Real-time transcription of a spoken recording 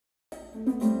Hi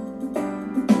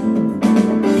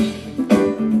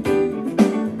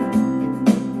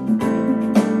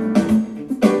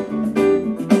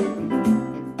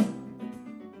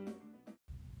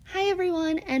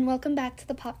everyone, and welcome back to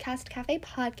the Popcast Cafe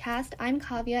podcast. I'm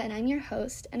Kavya, and I'm your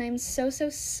host, and I'm so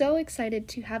excited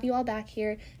to have you all back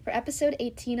here for episode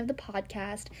 18 of the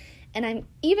podcast, and I'm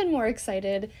even more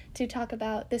excited to talk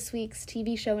about this week's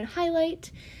TV show and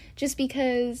highlight, just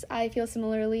because I feel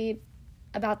similarly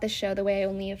about this show the way I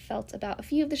only have felt about a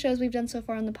few of the shows we've done so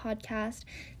far on the podcast.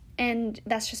 And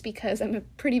that's just because I'm a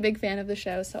pretty big fan of the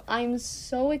show, so I'm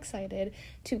so excited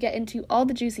to get into all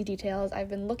the juicy details. I've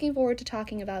been looking forward to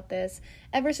talking about this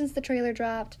ever since the trailer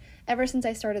dropped, ever since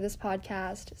I started this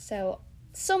podcast,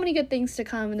 so many good things to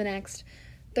come in the next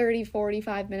 30,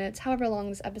 45 minutes, however long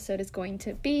this episode is going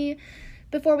to be.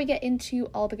 Before we get into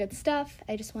all the good stuff,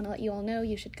 I just want to let you all know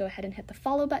you should go ahead and hit the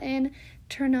follow button,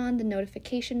 turn on the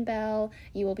notification bell.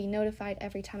 You will be notified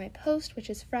every time I post, which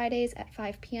is Fridays at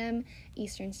 5 p.m.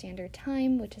 Eastern Standard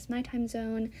Time, which is my time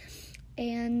zone.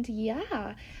 And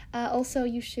also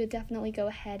you should definitely go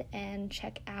ahead and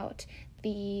check out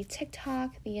the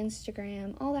TikTok, the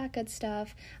Instagram, all that good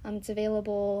stuff. It's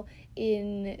available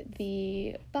in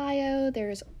the bio.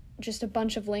 There's just a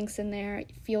bunch of links in there.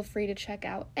 Feel free to check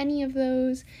out any of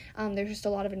those. There's just a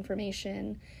lot of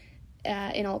information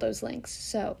in all those links,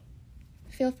 so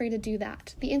feel free to do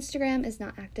that. The Instagram is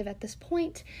not active at this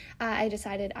point. I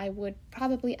decided I would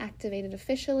probably activate it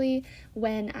officially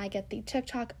when I get the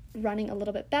TikTok running a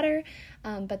little bit better,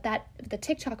 but the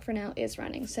TikTok for now is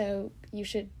running, so you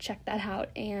should check that out,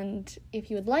 and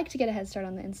if you would like to get a head start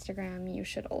on the Instagram, you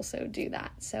should also do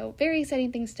that. So very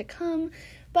exciting things to come,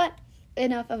 but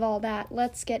enough of all that.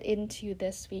 Let's get into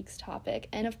this week's topic.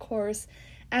 And of course,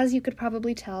 as you could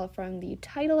probably tell from the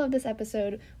title of this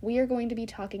episode, we are going to be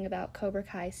talking about Cobra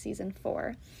Kai Season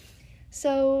 4.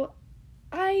 So,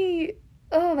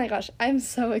 oh my gosh, I'm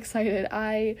so excited.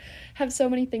 I have so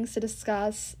many things to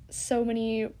discuss, so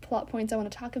many plot points I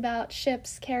want to talk about,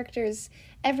 ships, characters,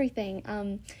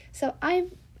 everything. So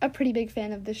I'm a pretty big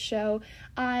fan of this show.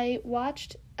 I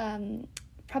watched,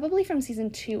 probably from season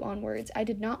 2 onwards. I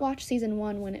did not watch season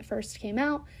 1 when it first came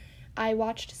out. I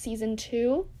watched season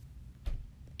 2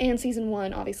 and season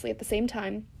 1, obviously, at the same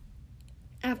time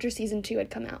after season 2 had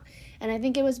come out. And I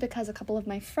think it was because a couple of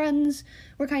my friends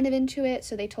were kind of into it,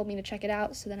 so they told me to check it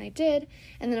out, so then I did.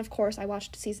 And then, of course, I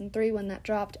watched season 3 when that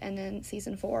dropped, and then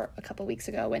season 4 a couple weeks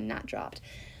ago when that dropped.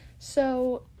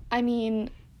 So, I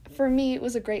mean, for me, it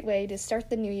was a great way to start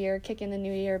the new year, kick in the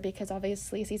new year, because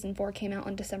obviously season 4 came out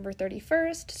on December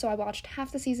 31st, so I watched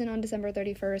half the season on December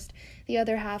 31st, the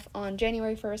other half on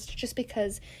January 1st, just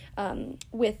because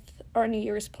with our New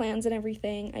Year's plans and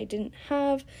everything, I didn't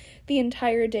have the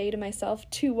entire day to myself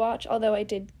to watch, although I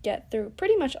did get through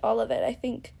pretty much all of it. I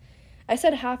think I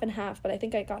said half and half, but I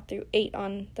think I got through 8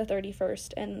 on the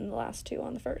 31st and the last 2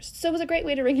 on the 1st. So it was a great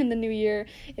way to ring in the new year,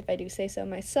 if I do say so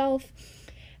myself.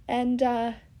 And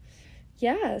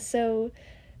so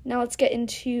now let's get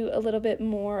into a little bit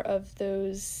more of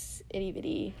those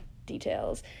itty-bitty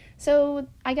details. So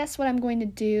I guess what I'm going to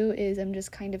do is I'm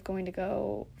just kind of going to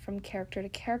go from character to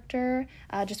character,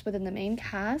 just within the main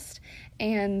cast,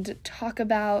 and talk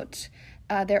about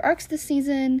their arcs this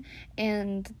season,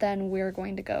 and then we're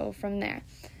going to go from there.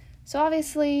 So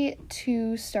obviously,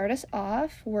 to start us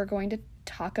off, we're going to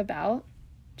talk about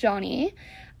Johnny.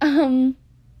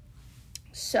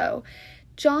 So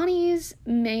Johnny's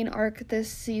main arc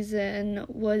this season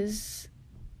was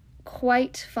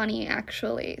quite funny,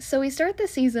 actually. So we start the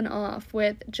season off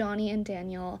with Johnny and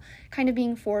Daniel kind of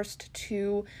being forced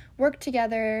to work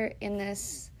together in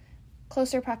this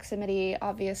closer proximity,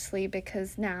 obviously,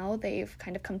 because now they've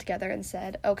kind of come together and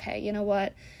said, okay, you know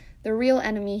what? The real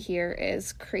enemy here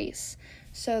is Kreese.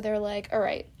 So they're like, all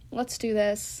right, let's do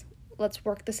this. Let's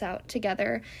work this out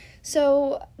together.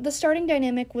 So the starting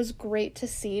dynamic was great to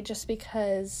see, just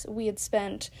because we had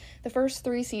spent the first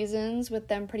 3 seasons with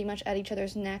them pretty much at each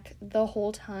other's neck the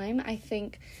whole time. I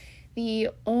think the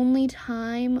only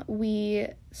time we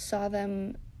saw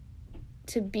them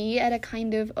to be at a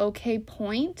kind of okay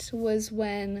point was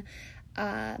when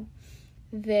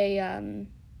they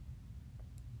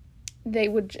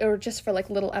would, or just for like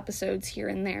little episodes here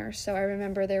and there. So I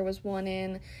remember there was one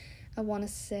in, I want to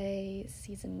say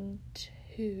season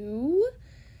 2,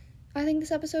 I think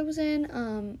this episode was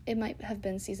in. It might have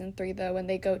been season 3 though, when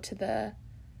they go to the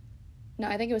No,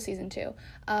 I think it was season 2.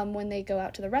 When they go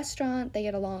out to the restaurant, they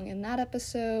get along in that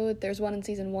episode. There's one in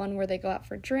season 1 where they go out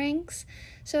for drinks.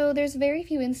 So there's very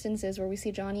few instances where we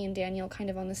see Johnny and Daniel kind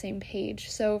of on the same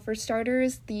page. So for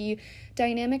starters, the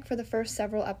dynamic for the first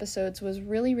several episodes was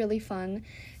really, really fun,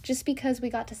 just because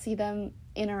we got to see them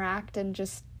interact and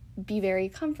just be very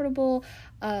comfortable,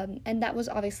 and that was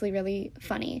obviously really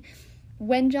funny.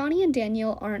 When Johnny and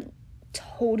Daniel aren't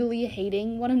totally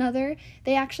hating one another,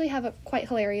 they actually have a quite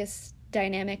hilarious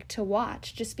dynamic to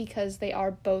watch, just because they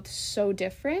are both so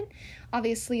different.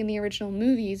 Obviously, in the original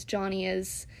movies, Johnny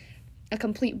is a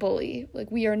complete bully. Like,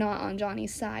 we are not on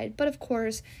Johnny's side. But of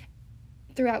course,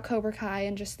 throughout Cobra Kai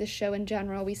and just this show in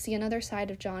general, we see another side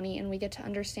of Johnny, and we get to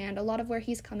understand a lot of where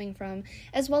he's coming from,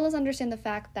 as well as understand the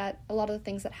fact that a lot of the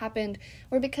things that happened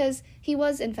were because he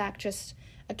was, in fact, just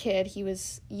a kid. He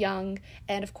was young,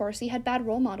 and of course he had bad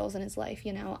role models in his life,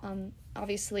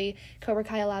 obviously Cobra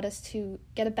Kai allowed us to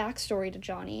get a backstory to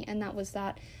Johnny, and that was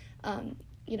that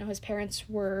his parents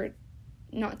were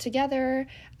not together,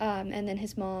 and then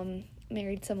his mom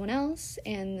married someone else,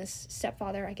 and this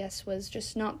stepfather, I guess, was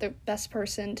just not the best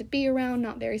person to be around,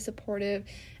 not very supportive,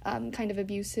 kind of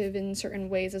abusive in certain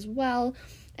ways as well.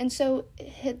 And so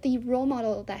the role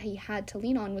model that he had to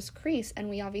lean on was Kreese, and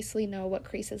we obviously know what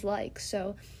Kreese is like.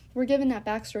 So we're given that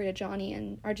backstory to Johnny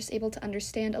and are just able to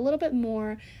understand a little bit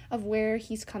more of where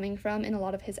he's coming from in a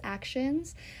lot of his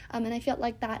actions. And I felt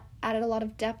like that added a lot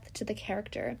of depth to the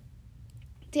character.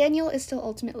 Daniel is still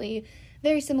ultimately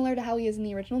very similar to how he is in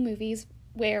the original movies,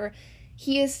 where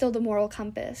he is still the moral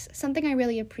compass. Something I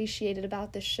really appreciated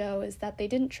about this show is that they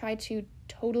didn't try to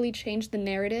totally change the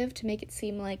narrative to make it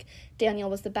seem like Daniel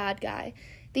was the bad guy.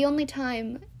 The only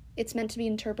time it's meant to be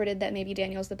interpreted that maybe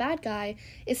Daniel's the bad guy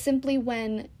is simply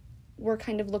when we're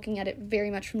kind of looking at it very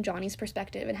much from Johnny's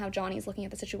perspective and how Johnny's looking at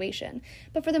the situation.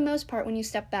 But for the most part, when you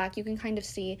step back, you can kind of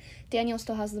see Daniel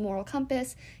still has the moral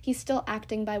compass. He's still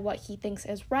acting by what he thinks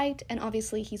is right, and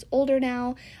obviously he's older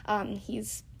now.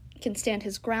 He's can stand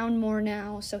his ground more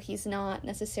now, so he's not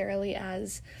necessarily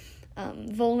as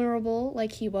vulnerable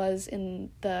like he was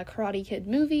in the Karate Kid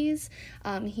movies.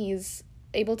 He's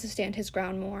able to stand his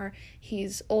ground more.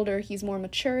 He's older, he's more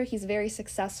mature, he's very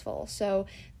successful. So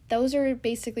those are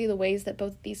basically the ways that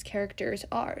both of these characters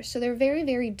are. So they're very,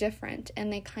 very different,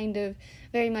 and they kind of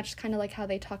very much kind of like how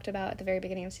they talked about at the very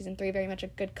beginning of season 3, very much a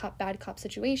good cop, bad cop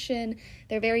situation.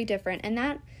 They're very different, and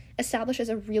that establishes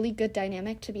a really good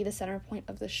dynamic to be the center point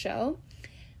of the show.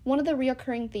 One of the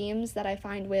reoccurring themes that I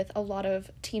find with a lot of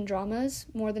teen dramas,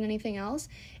 more than anything else,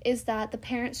 is that the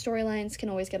parent storylines can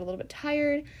always get a little bit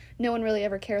tired. No one really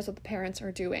ever cares what the parents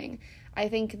are doing. I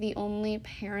think the only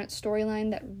parent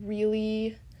storyline that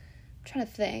really... I'm trying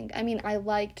to think. I mean, I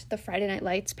liked the Friday Night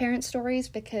Lights parent stories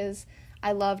because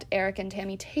I loved Eric and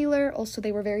Tammy Taylor. Also,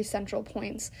 they were very central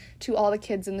points to all the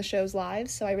kids in the show's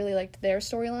lives, so I really liked their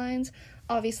storylines.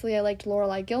 Obviously, I liked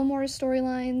Lorelai Gilmore's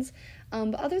storylines,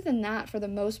 but other than that, for the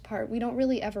most part, we don't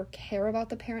really ever care about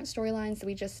the parent storylines.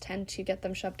 We just tend to get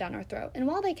them shoved down our throat. And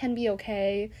while they can be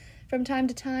okay from time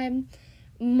to time,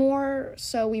 more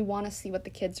so we want to see what the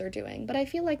kids are doing. But I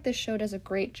feel like this show does a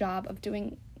great job of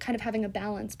kind of having a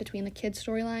balance between the kids'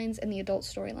 storylines and the adult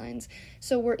storylines.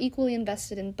 So we're equally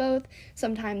invested in both,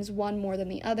 sometimes one more than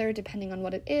the other, depending on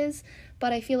what it is.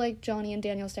 But I feel like Johnny and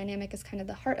Daniel's dynamic is kind of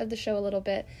the heart of the show a little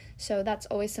bit, so that's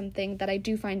always something that I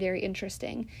do find very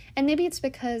interesting. And maybe it's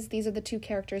because these are the two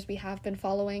characters we have been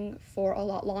following for a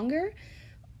lot longer.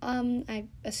 I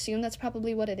assume that's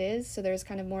probably what it is, so there's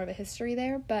kind of more of a history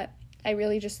there, but I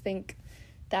really just think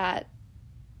that,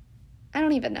 I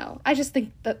don't even know. I just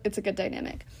think that it's a good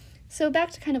dynamic. So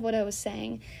back to kind of what I was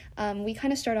saying, we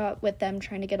kind of start out with them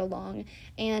trying to get along,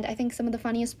 and I think some of the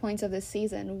funniest points of this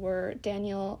season were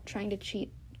Daniel trying to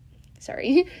teach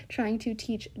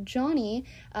Johnny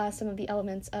some of the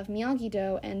elements of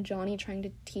Miyagi-Do, and Johnny trying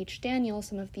to teach Daniel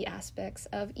some of the aspects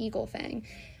of Eagle Fang.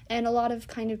 And a lot of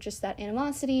kind of just that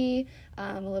animosity,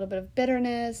 a little bit of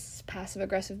bitterness,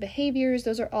 passive-aggressive behaviors,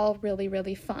 those are all really,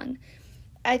 really fun.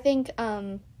 I think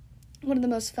one of the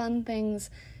most fun things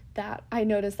that I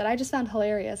noticed that I just found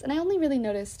hilarious, and I only really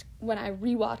noticed when I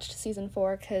rewatched season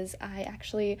 4, because I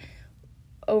actually,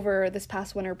 over this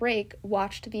past winter break,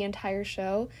 watched the entire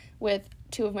show with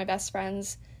two of my best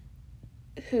friends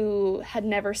who had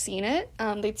never seen it.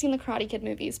 They'd seen the Karate Kid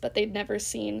movies, but they'd never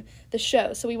seen the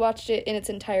show, so we watched it in its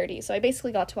entirety. So I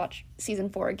basically got to watch season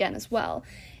 4 again as well.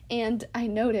 And I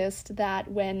noticed that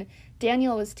when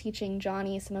Daniel was teaching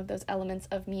Johnny some of those elements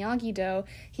of Miyagi-Do,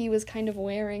 he was kind of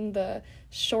wearing the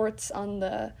shorts on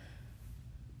the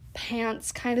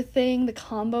pants kind of thing, the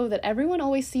combo that everyone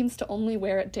always seems to only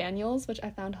wear at Daniel's, which I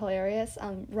found hilarious.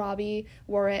 Robbie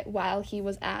wore it while he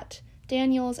was at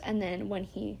Daniel's, and then when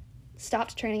he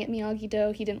stopped training at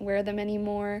Miyagi-Do, he didn't wear them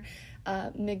anymore.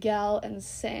 Miguel and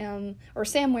Sam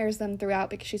wears them throughout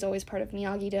because she's always part of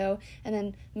Miyagi-Do, and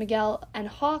then Miguel and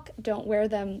Hawk don't wear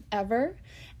them ever,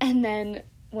 and then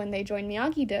when they join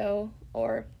Miyagi-Do,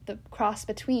 or the cross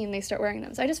between, they start wearing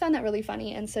them. So I just found that really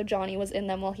funny, and so Johnny was in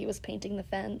them while he was painting the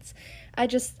fence.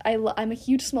 I'm a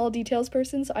huge small details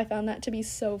person, so I found that to be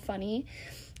so funny.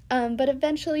 But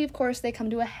eventually, of course, they come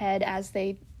to a head, as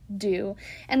they do,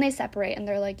 and they separate, and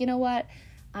they're like, you know what?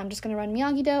 I'm just going to run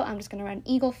Miyagi-Do, I'm just going to run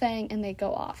Eagle Fang, and they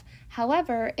go off.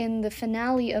 However, in the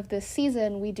finale of this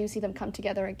season, we do see them come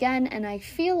together again, and I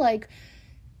feel like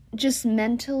just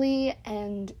mentally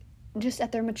and just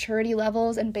at their maturity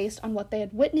levels and based on what they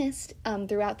had witnessed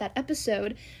throughout that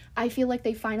episode, I feel like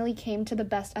they finally came to the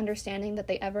best understanding that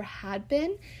they ever had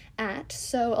been at.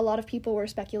 So a lot of people were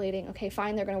speculating, okay,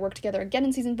 fine, they're going to work together again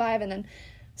in season 5 and then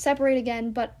separate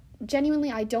again, but genuinely,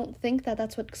 I don't think that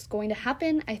that's what's going to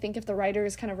happen. I think if the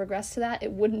writers kind of regress to that,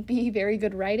 it wouldn't be very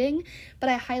good writing, but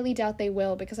I highly doubt they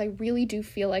will, because I really do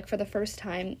feel like for the first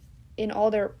time in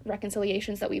all their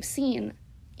reconciliations that we've seen,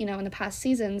 in the past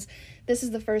seasons, this is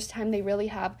the first time they really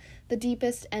have the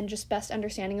deepest and just best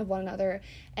understanding of one another.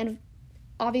 And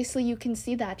obviously you can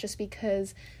see that just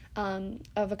because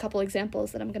of a couple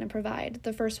examples that I'm going to provide.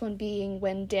 The first one being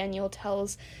when Daniel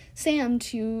tells Sam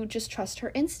to just trust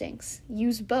her instincts,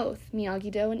 use both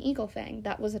Miyagi-Do and Eagle Fang.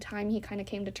 That was a time he kind of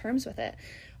came to terms with it.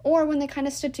 Or when they kind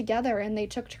of stood together and they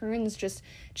took turns just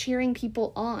cheering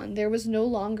people on. There was no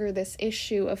longer this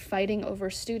issue of fighting over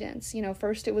students.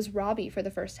 First it was Robbie for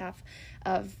the first half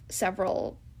of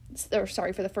for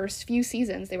the first few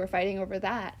seasons, they were fighting over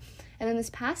that. And then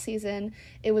this past season,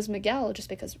 it was Miguel, just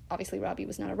because obviously Robbie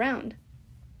was not around,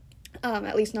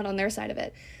 at least not on their side of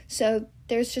it. So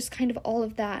there's just kind of all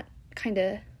of that kind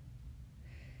of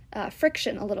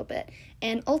friction a little bit.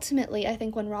 And ultimately, I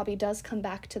think when Robbie does come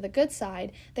back to the good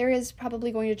side, there is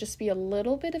probably going to just be a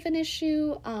little bit of an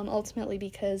issue, ultimately,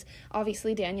 because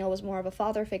obviously Daniel was more of a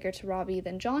father figure to Robbie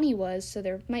than Johnny was, so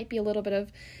there might be a little bit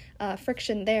of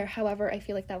friction there. However, I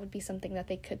feel like that would be something that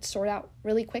they could sort out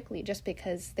really quickly, just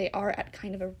because they are at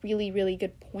kind of a really, really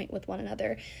good point with one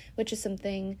another, which is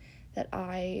something that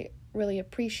I really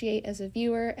appreciate as a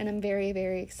viewer, and I'm very,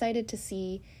 very excited to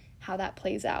see how that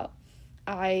plays out.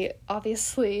 I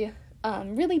obviously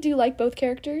really do like both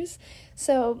characters,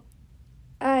 so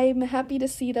I'm happy to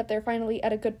see that they're finally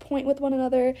at a good point with one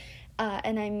another,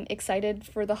 and I'm excited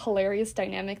for the hilarious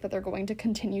dynamic that they're going to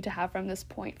continue to have from this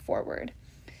point forward.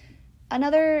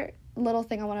 Another little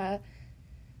thing I want to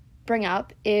bring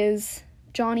up is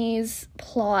Johnny's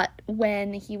plot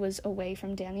when he was away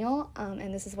from Daniel,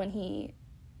 and this is when he,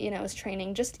 is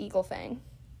training just Eagle Fang.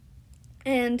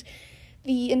 And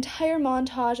the entire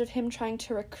montage of him trying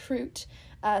to recruit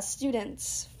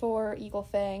students for Eagle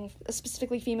Fang,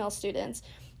 specifically female students,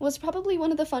 was probably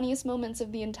one of the funniest moments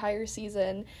of the entire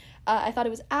season. I thought it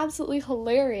was absolutely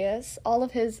hilarious. All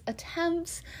of his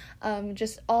attempts,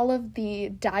 just all of the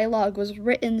dialogue was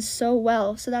written so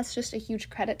well, so that's just a huge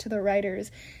credit to the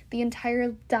writers. The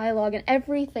entire dialogue and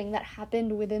everything that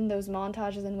happened within those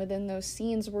montages and within those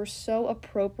scenes were so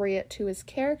appropriate to his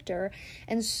character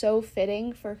and so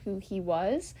fitting for who he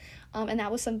was, and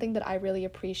that was something that I really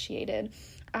appreciated.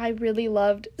 I really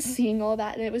loved seeing all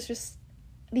that, and it was just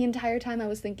the entire time I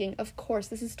was thinking, of course,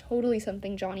 this is totally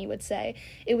something Johnny would say.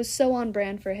 It was so on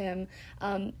brand for him,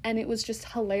 and it was just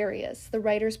hilarious. The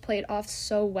writers played off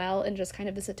so well in just kind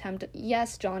of this attempt at,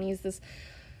 yes, Johnny's this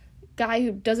guy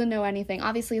who doesn't know anything,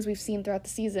 obviously, as we've seen throughout the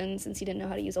season, since he didn't know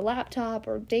how to use a laptop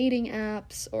or dating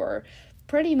apps or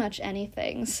pretty much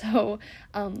anything. So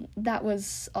that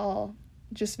was all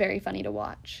just very funny to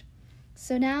watch.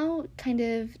 So now kind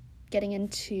of getting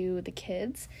into the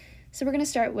kids. So we're going to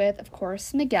start with, of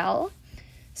course, Miguel.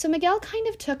 So Miguel kind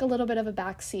of took a little bit of a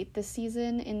backseat this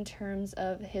season in terms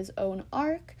of his own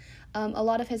arc. A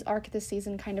lot of his arc this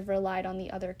season kind of relied on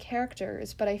the other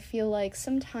characters, but I feel like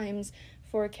sometimes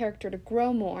for a character to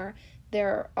grow more,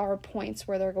 there are points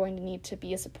where they're going to need to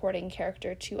be a supporting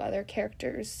character to other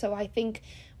characters. So I think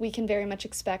we can very much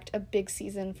expect a big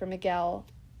season for Miguel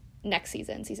next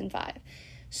season, season 5.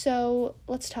 So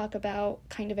let's talk about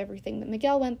kind of everything that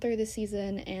Miguel went through this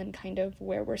season and kind of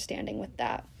where we're standing with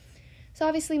that. So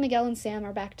obviously Miguel and Sam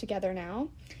are back together now,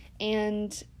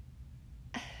 and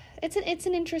it's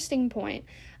an interesting point.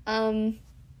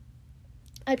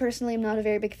 I personally am not a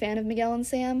very big fan of Miguel and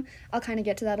Sam. I'll kind of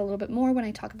get to that a little bit more when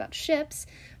I talk about ships,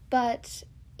 but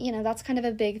that's kind of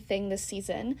a big thing this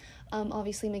season.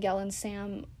 Obviously Miguel and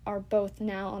Sam are both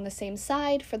now on the same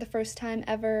side for the first time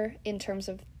ever in terms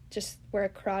of just where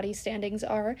karate standings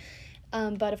are,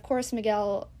 but of course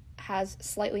Miguel has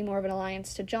slightly more of an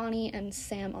alliance to Johnny, and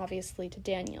Sam obviously to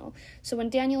Daniel. So when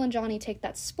Daniel and Johnny take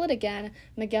that split again,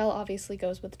 Miguel obviously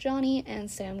goes with Johnny and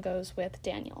Sam goes with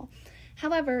Daniel.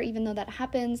 However, even though that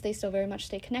happens, they still very much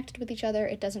stay connected with each other.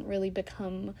 It doesn't really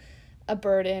become a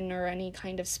burden or any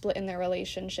kind of split in their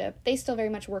relationship. They still very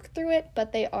much work through it,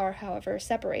 but they are, however,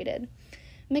 separated.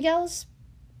 Miguel's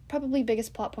probably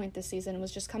biggest plot point this season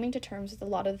was just coming to terms with a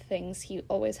lot of the things he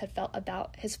always had felt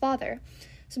about his father.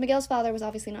 So Miguel's father was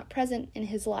obviously not present in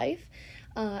his life,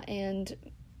 and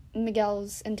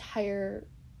Miguel's entire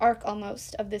arc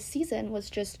almost of this season was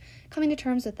just coming to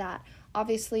terms with that.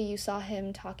 Obviously, you saw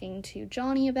him talking to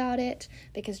Johnny about it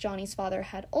because Johnny's father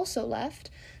had also left.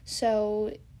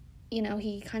 So,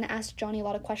 he kind of asked Johnny a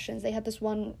lot of questions. They had this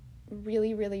one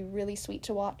really, really, really sweet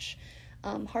to watch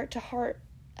heart-to-heart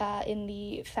in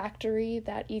the factory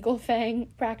that Eagle Fang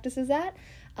practices at.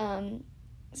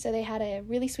 So they had a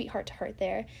really sweet heart-to-heart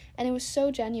there, and it was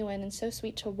so genuine and so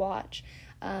sweet to watch.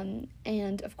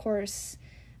 And of course,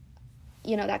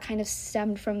 that kind of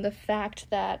stemmed from the fact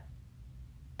that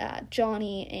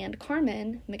Johnny and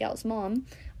Carmen, Miguel's mom,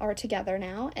 are together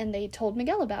now, and they told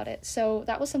Miguel about it. So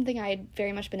that was something I had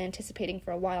very much been anticipating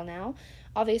for a while now.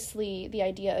 Obviously, the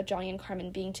idea of Johnny and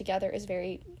Carmen being together is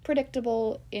very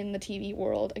predictable in the TV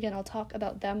world. Again, I'll talk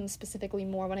about them specifically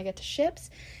more when I get to ships.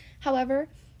 However,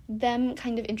 them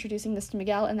kind of introducing this to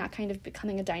Miguel and that kind of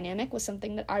becoming a dynamic was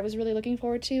something that I was really looking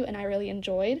forward to and I really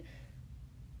enjoyed.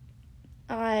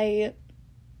 I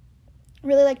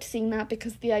really liked seeing that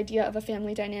because the idea of a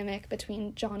family dynamic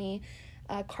between Johnny,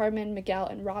 Carmen, Miguel,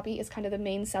 and Robbie is kind of the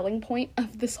main selling point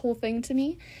of this whole thing to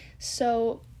me.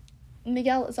 So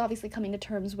Miguel is obviously coming to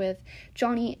terms with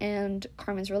Johnny and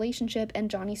Carmen's relationship,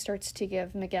 and Johnny starts to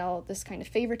give Miguel this kind of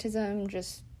favoritism,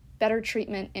 just better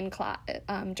treatment in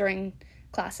during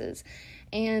classes,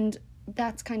 and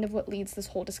that's kind of what leads this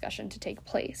whole discussion to take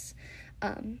place.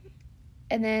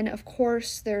 And then, of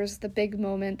course, there's the big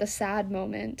moment, the sad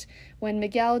moment, when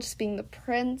Miguel, just being the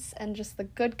prince and just the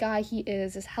good guy he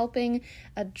is helping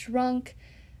a drunk,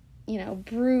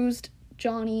 bruised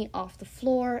Johnny off the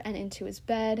floor and into his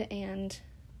bed, and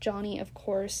Johnny, of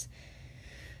course,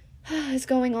 is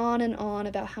going on and on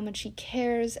about how much he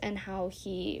cares and how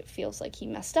he feels like he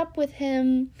messed up with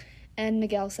him, and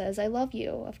Miguel says, "I love you,"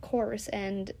 of course,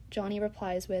 and Johnny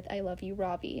replies with, "I love you,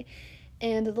 Robbie."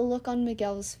 And the look on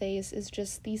Miguel's face is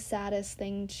just the saddest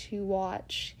thing to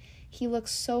watch. He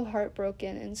looks so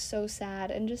heartbroken and so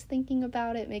sad, and just thinking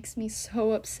about it makes me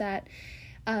so upset.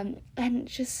 And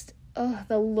just,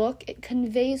 the look, it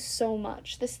conveys so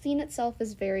much. The scene itself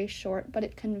is very short, but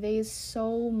it conveys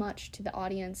so much to the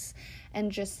audience,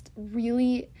 and just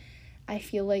really, I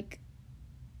feel like,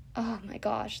 oh my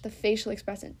gosh, the facial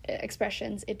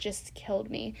expressions, it just killed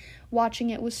me.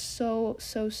 Watching it was so,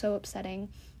 so, so upsetting.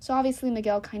 So obviously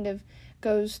Miguel kind of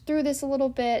goes through this a little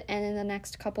bit, and in the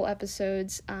next couple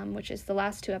episodes, which is the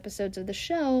last 2 episodes of the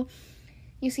show,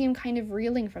 you see him kind of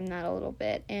reeling from that a little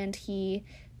bit, and he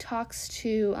talks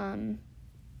to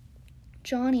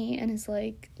Johnny and is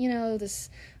like, this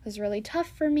was really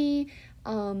tough for me,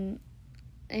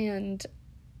 and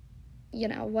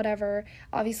whatever.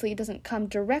 Obviously it doesn't come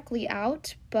directly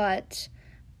out, but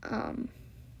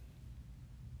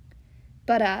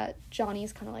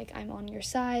Johnny's kind of like, "I'm on your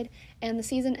side," and the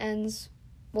season ends,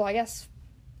 well, I guess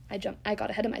I got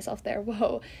ahead of myself there,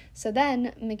 whoa. So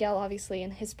then Miguel, obviously,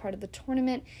 in his part of the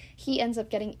tournament, he ends up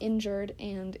getting injured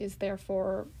and is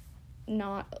therefore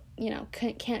not,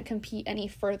 can't compete any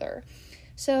further.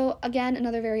 So again,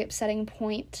 another very upsetting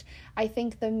point. I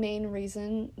think the main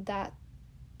reason that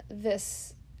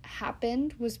this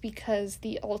happened was because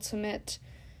the ultimate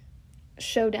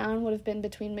showdown would have been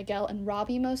between Miguel and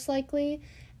Robbie, most likely,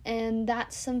 and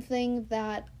that's something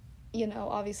that,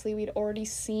 obviously we'd already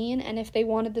seen, and if they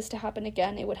wanted this to happen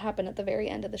again, it would happen at the very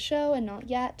end of the show and not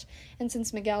yet. And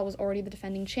since Miguel was already the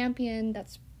defending champion,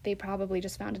 they probably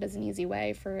just found it as an easy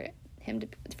way for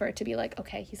it to be like,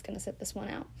 okay, he's gonna sit this one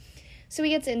out. So he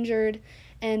gets injured,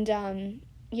 and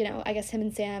I guess him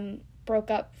and Sam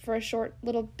broke up for a short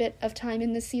little bit of time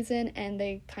in this season, and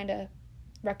they kind of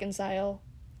reconcile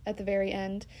at the very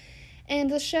end. And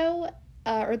the show,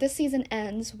 this season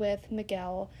ends with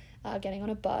Miguel getting on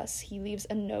a bus. He leaves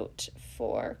a note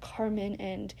for Carmen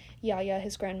and Yaya,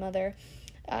 his grandmother,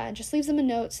 just leaves them a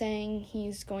note saying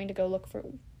he's going to go look for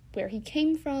where he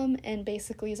came from, and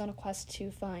basically is on a quest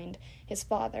to find his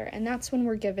father. And that's when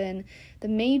we're given the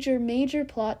major, major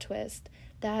plot twist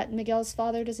that Miguel's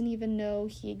father doesn't even know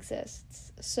he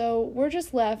exists. So we're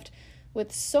just left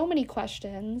with so many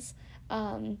questions.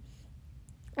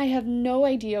 I have no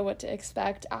idea what to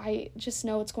expect. I just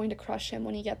know it's going to crush him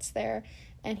when he gets there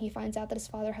and he finds out that his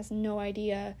father has no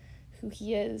idea who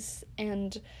he is.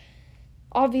 And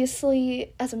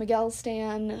obviously, as a Miguel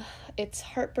stan, it's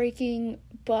heartbreaking,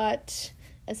 but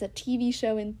as a TV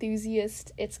show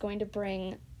enthusiast, it's going to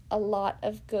bring a lot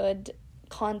of good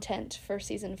content for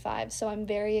season 5. So I'm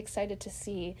very excited to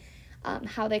see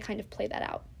how they kind of play that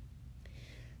out.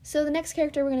 So the next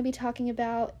character we're going to be talking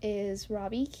about is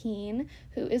Robbie Keane,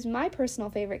 who is my personal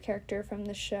favorite character from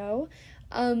the show.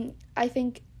 I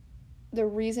think the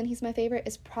reason he's my favorite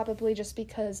is probably just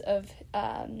because of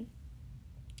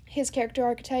his character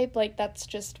archetype. Like, that's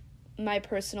just my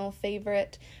personal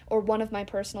favorite, or one of my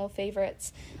personal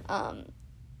favorites.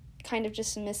 Kind of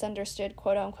just a misunderstood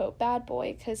quote-unquote bad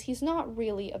boy, because he's not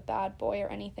really a bad boy or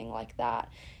anything like that.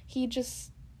 He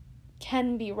just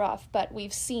can be rough, but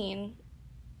we've seen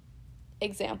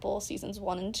example seasons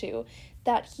 1 and 2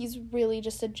 that he's really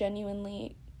just a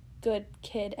genuinely good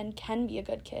kid and can be a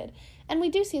good kid, and we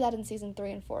do see that in season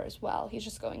 3 and 4 as well. He's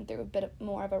just going through a bit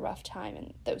more of a rough time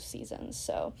in those seasons.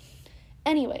 So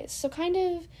anyways, so kind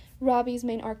of Robbie's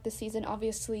main arc this season,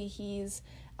 obviously he's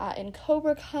in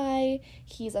Cobra Kai.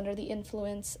 He's under the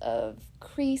influence of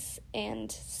Kreese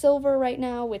and Silver right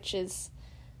now, which is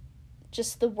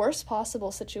just the worst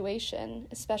possible situation,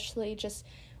 especially just,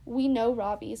 we know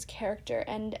Robbie's character,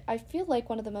 and I feel like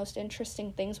one of the most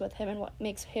interesting things with him and what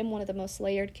makes him one of the most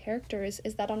layered characters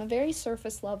is that on a very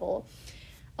surface level,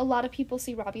 a lot of people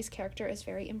see Robbie's character as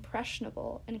very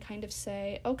impressionable and kind of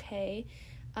say, okay,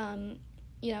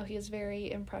 he is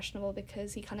very impressionable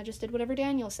because he kind of just did whatever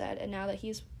Daniel said, and now that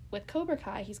he's with Cobra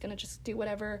Kai, he's going to just do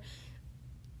whatever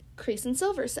Kreese and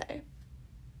Silver say.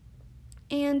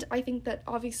 And I think that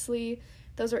obviously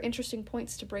those are interesting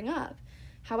points to bring up.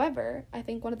 However, I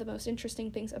think one of the most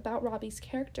interesting things about Robbie's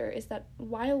character is that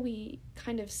while we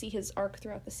kind of see his arc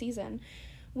throughout the season,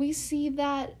 we see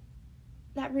that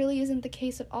that really isn't the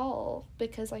case at all,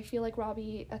 because I feel like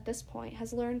Robbie at this point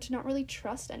has learned to not really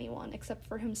trust anyone except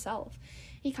for himself.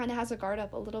 He kind of has a guard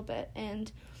up a little bit, and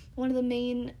one of the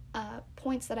main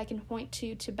points that I can point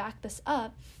to back this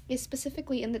up is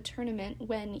specifically in the tournament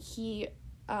when he,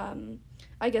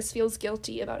 feels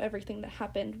guilty about everything that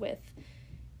happened with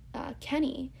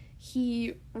Kenny.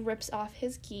 He rips off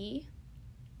his gi,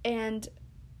 and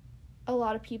a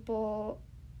lot of people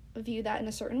view that in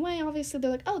a certain way. Obviously,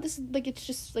 they're like, oh, this is, like, it's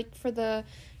just, like, for the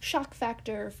shock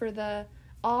factor, for the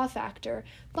awe factor,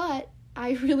 but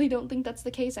I really don't think that's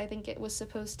the case. I think it was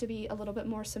supposed to be a little bit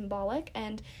more symbolic,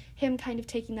 and him kind of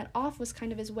taking that off was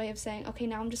kind of his way of saying, okay,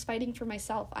 now I'm just fighting for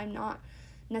myself. I'm not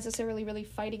necessarily really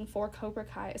fighting for Cobra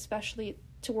Kai, especially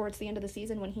towards the end of the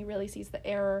season when he really sees the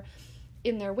error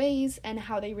in their ways and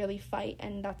how they really fight,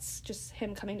 and that's just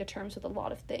him coming to terms with a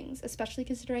lot of things, especially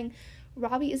considering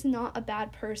Robbie is not a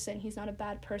bad person. He's not a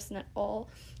bad person at all,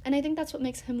 and I think that's what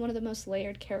makes him one of the most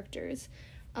layered characters.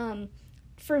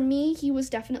 For me, he was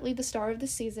definitely the star of the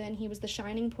season. He was the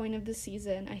shining point of the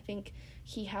season. I think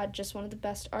he had just one of the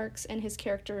best arcs, and his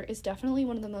character is definitely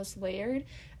one of the most layered,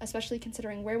 especially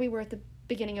considering where we were at the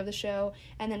beginning of the show,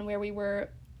 and then where we were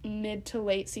mid to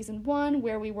late season 1,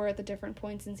 where we were at the different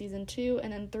points in season 2,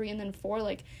 and then 3, and then 4.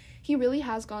 Like, he really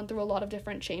has gone through a lot of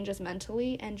different changes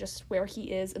mentally and just where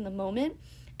he is in the moment,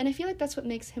 and I feel like that's what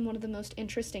makes him one of the most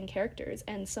interesting characters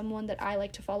and someone that I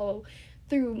like to follow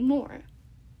through more.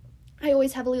 I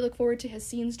always heavily look forward to his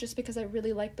scenes just because I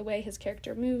really like the way his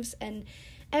character moves and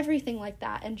everything like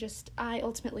that, and just I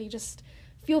ultimately just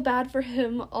feel bad for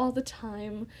him all the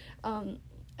time,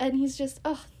 and he's just,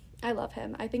 I love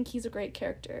him. I think he's a great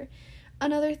character.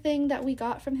 Another thing that we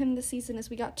got from him this season is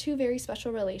we got 2 very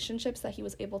special relationships that he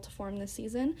was able to form this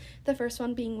season. The first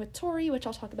one being with Tori, which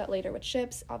I'll talk about later with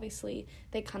Chips. Obviously,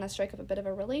 they kind of strike up a bit of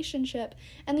a relationship.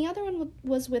 And the other one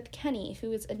was with Kenny,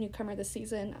 who is a newcomer this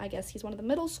season. I guess he's one of the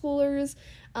middle schoolers,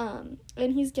 and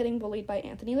he's getting bullied by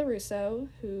Anthony LaRusso,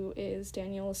 who is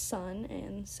Daniel's son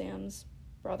and Sam's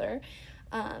brother,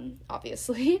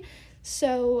 obviously.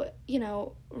 So,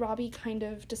 Robbie kind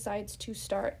of decides to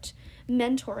start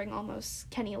mentoring almost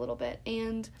Kenny a little bit,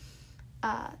 and,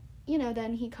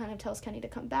 then he kind of tells Kenny to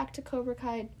come back to Cobra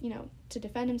Kai, to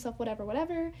defend himself,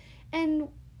 whatever, and,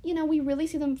 we really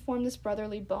see them form this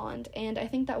brotherly bond, and I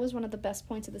think that was one of the best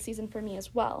points of the season for me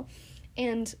as well,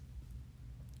 and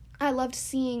I loved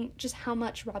seeing just how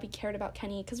much Robbie cared about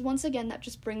Kenny, because once again, that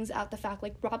just brings out the fact,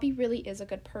 like, Robbie really is a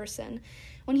good person.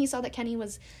 When he saw that Kenny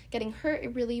was getting hurt,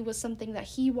 it really was something that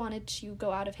he wanted to go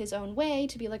out of his own way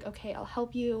to be like, okay, I'll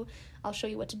help you, I'll show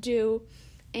you what to do,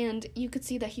 and you could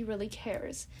see that he really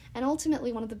cares. And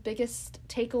ultimately, one of the biggest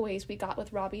takeaways we got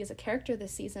with Robbie as a character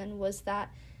this season was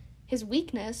that his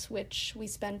weakness, which we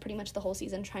spend pretty much the whole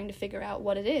season trying to figure out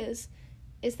what it is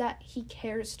that he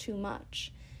cares too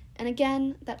much. And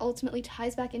again, that ultimately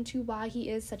ties back into why he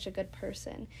is such a good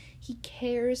person. He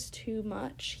cares too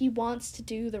much. He wants to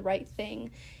do the right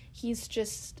thing. He's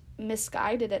just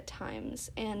misguided at times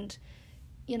and,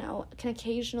 can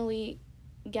occasionally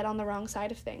get on the wrong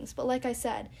side of things. But like I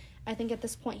said, I think at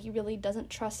this point he really doesn't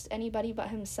trust anybody but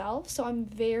himself. So I'm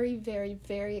very, very,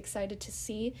 very excited to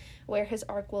see where his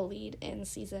arc will lead in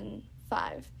season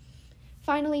 5.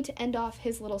 Finally, to end off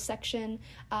his little section,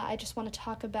 I just want to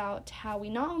talk about how we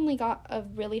not only got a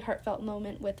really heartfelt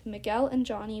moment with Miguel and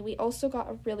Johnny, we also got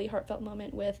a really heartfelt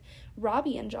moment with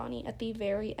Robbie and Johnny at the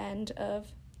very end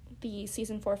of the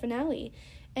season 4 finale.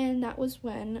 And that was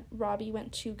when Robbie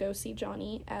went to go see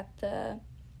Johnny at the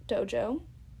dojo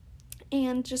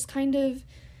and just kind of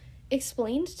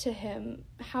explained to him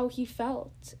how he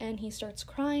felt. And he starts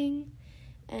crying,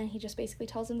 and he just basically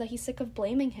tells him that he's sick of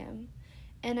blaming him.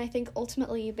 And I think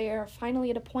ultimately they are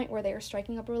finally at a point where they are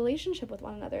striking up a relationship with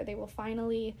one another. They will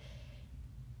finally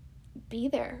be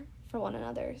there for one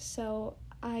another. So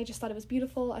I just thought it was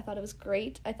beautiful. I thought it was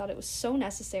great. I thought it was so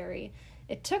necessary.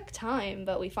 It took time,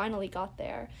 but we finally got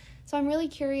there. So I'm really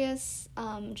curious,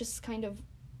 just kind of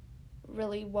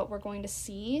really what we're going to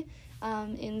see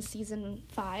in season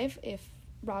 5, if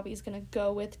Robbie's going to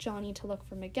go with Johnny to look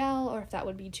for Miguel, or if that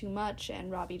would be too much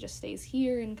and Robbie just stays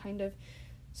here and kind of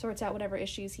sorts out whatever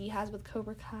issues he has with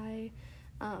Cobra Kai.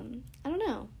 I don't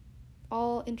know.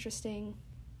 All interesting,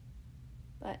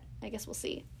 but I guess we'll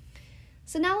see.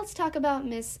 So now let's talk about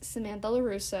Miss Samantha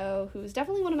LaRusso, who's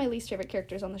definitely one of my least favorite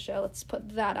characters on the show. Let's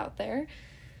put that out there.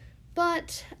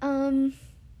 But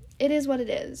it is what it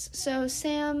is. So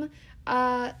Sam,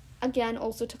 again,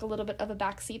 also took a little bit of a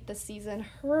backseat this season.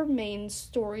 Her main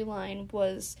storyline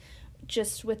was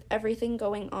just with everything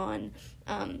going on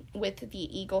with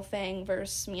the Eagle Fang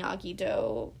versus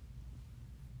Miyagi-Do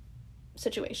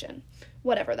situation.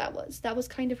 Whatever that was. That was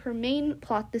kind of her main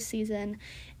plot this season.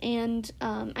 And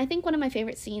I think one of my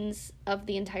favorite scenes of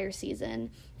the entire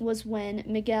season was when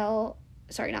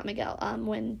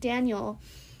when Daniel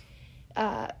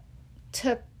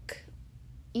took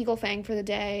Eagle Fang for the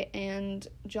day and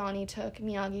Johnny took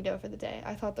Miyagi-Do for the day.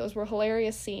 I thought those were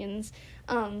hilarious scenes.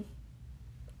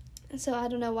 So I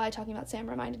don't know why talking about Sam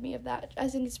reminded me of that. I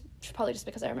think it's probably just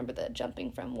because I remember the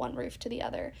jumping from one roof to the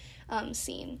other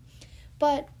scene.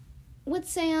 But with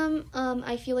Sam,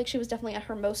 I feel like she was definitely at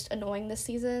her most annoying this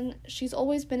season. She's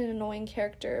always been an annoying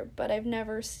character, but I've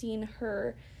never seen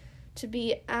her to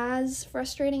be as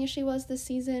frustrating as she was this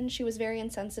season. She was very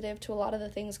insensitive to a lot of the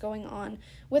things going on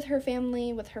with her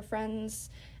family, with her friends,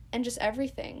 and just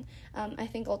everything. I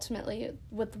think ultimately,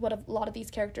 with what a lot of these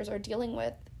characters are dealing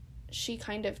with, she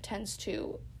kind of tends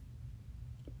to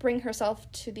bring herself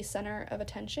to the center of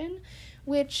attention,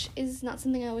 which is not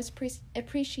something I always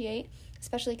appreciate,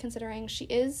 especially considering she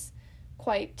is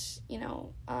quite,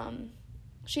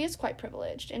 she is quite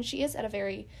privileged, and she is at a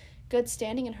very good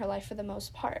standing in her life for the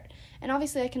most part. And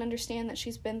obviously I can understand that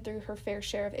she's been through her fair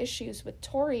share of issues with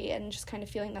Tori and just kind of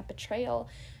feeling that betrayal.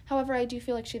 However, I do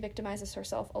feel like she victimizes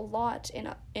herself a lot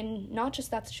in not just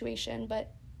that situation,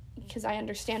 but because I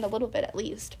understand a little bit at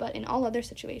least, but in all other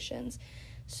situations.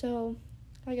 So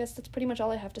I guess that's pretty much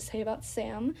all I have to say about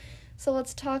Sam. So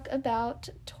let's talk about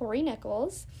Tori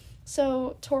Nichols.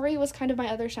 So Tori was kind of my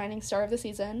other shining star of the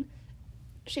season.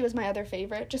 She was my other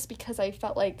favorite just because I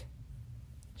felt like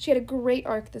she had a great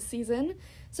arc this season.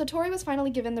 So Tori was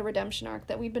finally given the redemption arc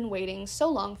that we'd been waiting so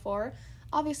long for.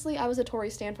 Obviously, I was a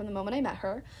Tori stan from the moment I met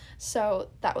her, so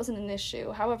that wasn't an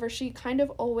issue. However, she kind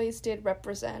of always did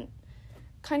represent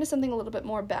kind of something a little bit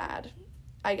more bad,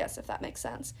 I guess, if that makes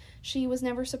sense. She was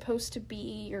never supposed to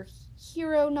be your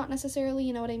hero, not necessarily,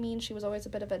 you know what I mean? She was always a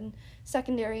bit of a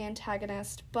secondary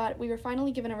antagonist, but we were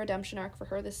finally given a redemption arc for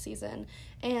her this season,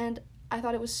 and I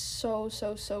thought it was so,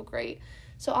 so, so great.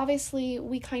 So obviously,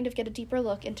 we kind of get a deeper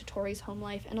look into Tori's home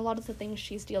life and a lot of the things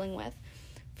she's dealing with.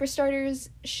 For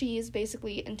starters, she's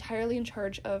basically entirely in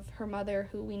charge of her mother,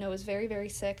 who we know is very, very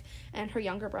sick, and her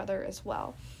younger brother as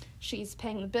well. She's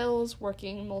paying the bills,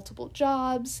 working multiple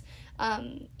jobs,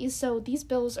 so these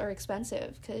bills are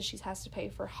expensive because she has to pay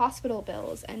for hospital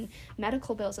bills and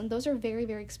medical bills, and those are very,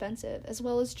 very expensive, as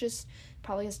well as just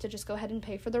probably has to just go ahead and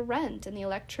pay for the rent and the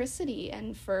electricity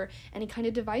and for any kind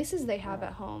of devices they have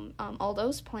at home, all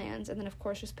those plans, and then of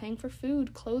course just paying for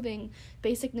food, clothing,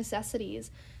 basic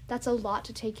necessities. That's a lot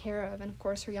to take care of, and of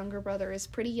course her younger brother is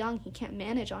pretty young. He can't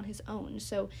manage on his own,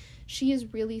 so she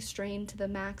is really strained to the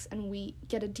max, and we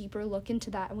get a deeper look into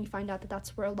that, and we find out that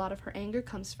that's where a lot of her anger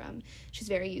comes from. She's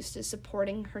very used to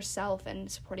supporting herself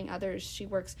and supporting others. She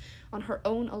works on her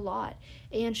own a lot,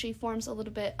 and she forms a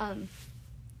little bit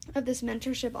of this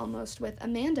mentorship almost with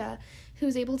Amanda,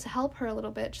 who's able to help her a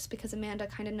little bit just because Amanda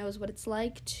kind of knows what it's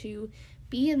like to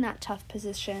be in that tough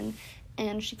position,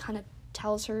 and she kind of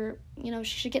tells her, she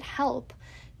should get help,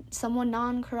 someone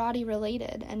non-karate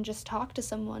related, and just talk to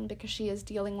someone because she is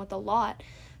dealing with a lot.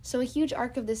 So a huge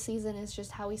arc of this season is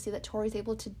just how we see that Tori's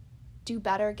able to do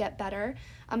better, get better.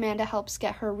 Amanda helps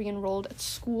get her re-enrolled at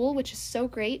school, which is so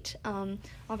great.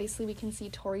 Obviously, we can see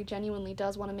Tori genuinely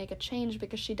does want to make a change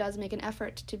because she does make an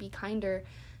effort to be kinder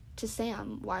to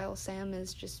Sam, while Sam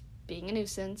is just being a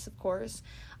nuisance, of course.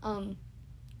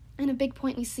 And a big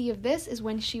point we see of this is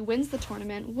when she wins the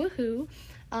tournament, woohoo,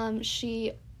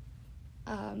 she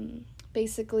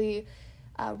basically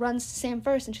runs to Sam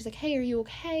first, and she's like, hey, are you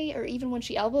okay? Or even when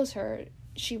she elbows her,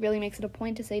 she really makes it a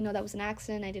point to say, no, that was an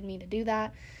accident, I didn't mean to do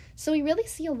that. So we really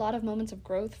see a lot of moments of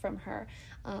growth from her,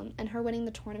 and her winning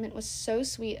the tournament was so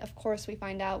sweet. Of course, we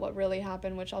find out what really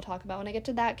happened, which I'll talk about when I get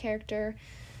to that character.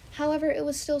 However, it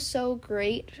was still so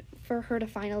great for her to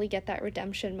finally get that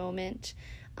redemption moment.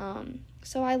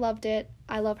 So I loved it.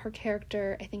 I love her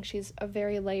character. I think she's a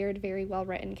very layered, very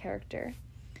well-written character.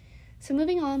 So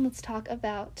moving on, let's talk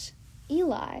about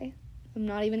Eli. I'm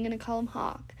not even going to call him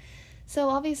Hawk. So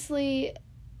obviously,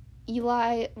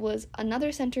 Eli was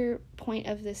another center point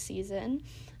of this season.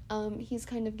 He's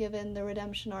kind of given the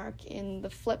redemption arc in the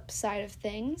flip side of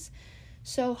things.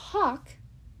 So Hawk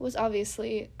was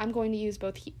obviously, I'm going to use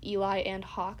both Eli and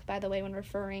Hawk, by the way, when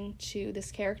referring to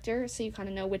this character, so you kind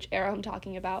of know which era I'm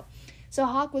talking about. So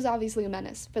Hawk was obviously a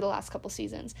menace for the last couple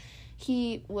seasons.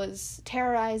 He was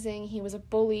terrorizing, he was a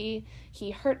bully, he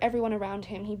hurt everyone around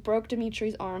him, he broke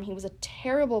Dimitri's arm, he was a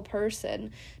terrible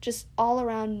person, just all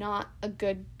around not a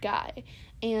good guy.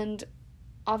 And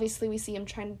obviously we see him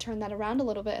trying to turn that around a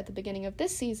little bit at the beginning of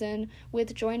this season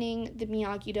with joining the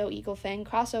Miyagi-Do Eagle Fang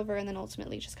crossover, and then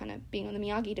ultimately just kind of being on the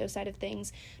Miyagi-Do side of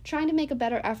things, trying to make a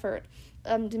better effort.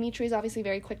 Dimitri is obviously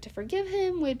very quick to forgive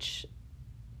him, which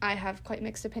I have quite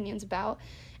mixed opinions about,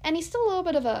 and he's still a little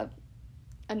bit of a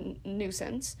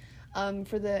nuisance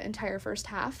for the entire first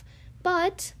half.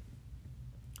 But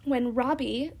when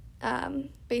Robbie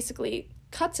basically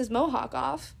cuts his mohawk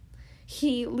off,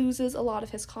 he loses a lot of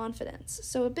his confidence.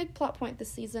 So a big plot point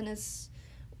this season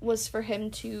was for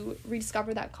him to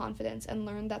rediscover that confidence and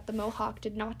learn that the mohawk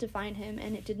did not define him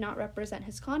and it did not represent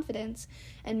his confidence,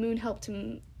 and Moon helped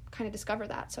him kind of discover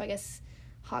that. So I guess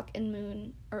Hawk and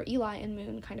Moon, or Eli and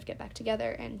Moon, kind of get back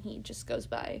together, and he just goes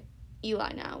by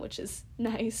Eli now, which is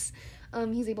nice.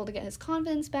 He's able to get his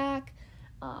confidence back.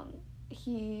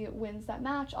 He wins that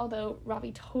match, although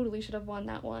Robbie totally should have won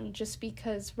that one just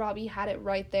because Robbie had it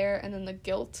right there, and then the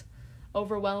guilt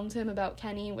overwhelmed him about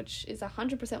Kenny, which is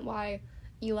 100% why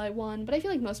Eli won, but I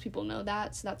feel like most people know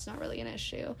that, so that's not really an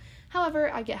issue.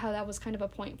 However, I get how that was kind of a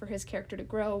point for his character to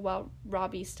grow, while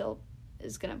Robbie still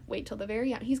is going to wait till the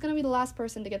very end. He's going to be the last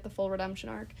person to get the full redemption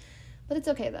arc, but it's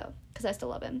okay though, because I still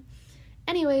love him.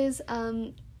 Anyways,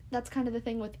 that's kind of the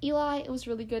thing with Eli. It was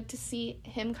really good to see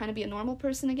him kind of be a normal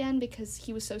person again, because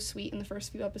he was so sweet in the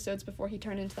first few episodes before he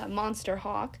turned into that monster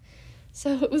Hawk.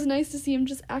 So it was nice to see him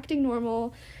just acting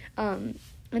normal, and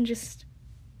just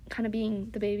kind of being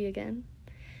the baby again.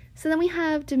 So then we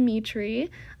have Dimitri.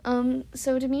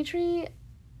 So Dimitri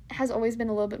has always been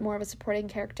a little bit more of a supporting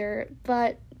character,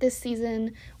 but this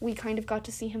season we kind of got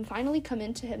to see him finally come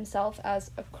into himself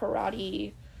as a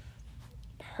karate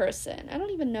person. I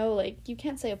don't even know, you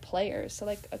can't say a player, so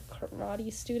a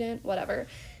karate student, whatever.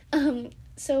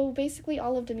 So basically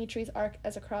all of Dimitri's arc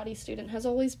as a karate student has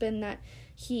always been that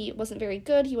he wasn't very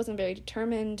good, he wasn't very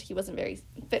determined, he wasn't very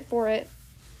fit for it.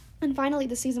 And finally,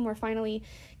 this season, we're finally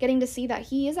getting to see that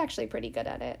he is actually pretty good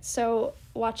at it. So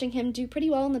watching him do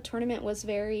pretty well in the tournament was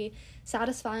very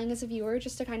satisfying as a viewer,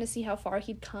 just to kind of see how far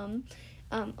he'd come.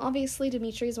 Obviously,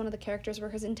 Dimitri is one of the characters where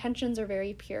his intentions are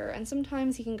very pure, and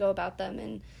sometimes he can go about them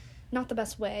in not the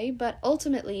best way, but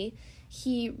ultimately,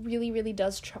 he really, really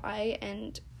does try,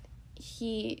 and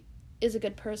he is a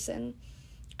good person.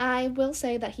 I will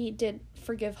say that he did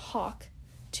forgive Hawk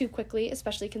too quickly,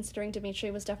 especially considering Dimitri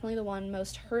was definitely the one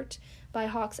most hurt by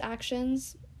Hawk's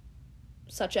actions,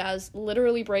 such as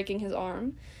literally breaking his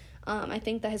arm. I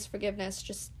think that his forgiveness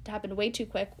just happened way too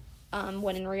quick,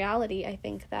 when in reality, I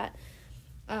think that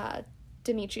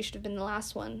Dimitri should have been the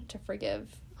last one to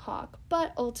forgive Hawk.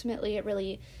 But ultimately, it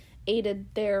really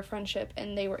aided their friendship,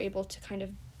 and they were able to kind of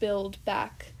build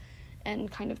back and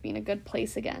kind of be in a good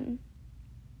place again.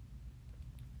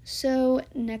 So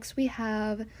next we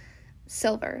have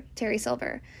Terry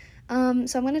Silver. So I'm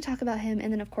going to talk about him,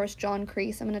 and then of course John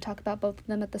Kreese. I'm going to talk about both of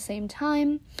them at the same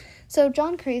time. So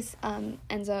John Kreese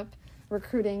ends up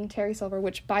recruiting Terry Silver,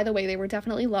 which, by the way, they were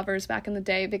definitely lovers back in the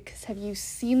day, because have you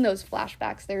seen those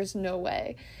flashbacks? There's no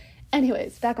way.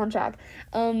 Anyways, back on track.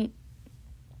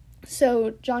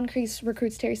 So John Kreese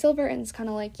recruits Terry Silver and is kind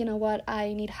of like, you know what,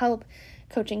 I need help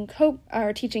teaching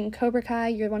Cobra Kai.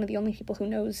 You're one of the only people who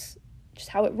knows just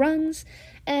how it runs.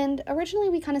 And originally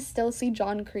we kind of still see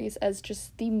John Kreese as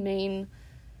just the main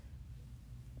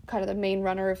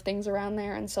runner of things around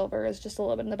there, and Silver is just a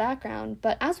little bit in the background.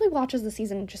 But as we watch as the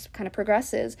season just kind of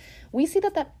progresses, we see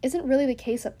that isn't really the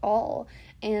case at all.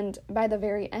 And by the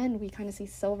very end, we kind of see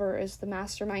Silver as the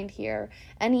mastermind here,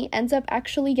 and he ends up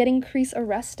actually getting Kreese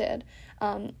arrested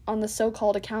on the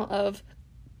so-called account of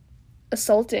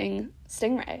assaulting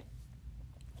Stingray,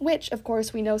 which, of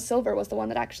course, we know Silver was the one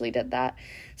that actually did that.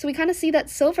 So we kind of see that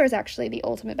Silver is actually the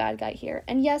ultimate bad guy here.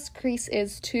 And yes, Kreese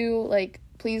is too,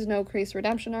 please no Kreese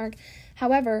redemption arc.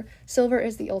 However, Silver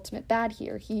is the ultimate bad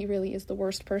here. He really is the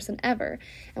worst person ever.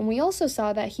 And we also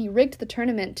saw that he rigged the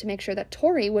tournament to make sure that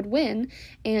Tori would win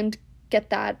and get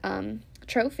that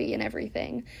trophy and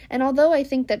everything. And although I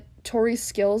think that Tori's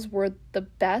skills were the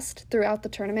best throughout the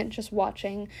tournament, just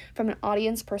watching from an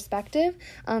audience perspective,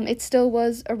 it still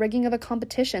was a rigging of a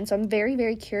competition. So I'm very,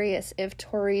 very curious if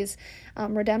Tori's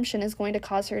redemption is going to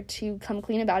cause her to come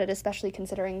clean about it, especially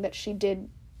considering that she did,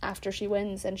 after she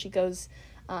wins and she goes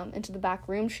into the back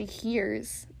room, she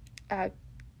hears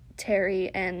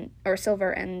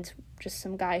Silver and just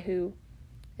some guy who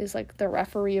is like the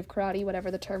referee of karate,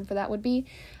 whatever the term for that would be,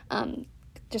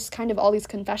 just kind of all these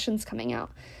confessions coming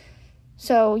out.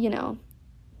 So,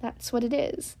 that's what it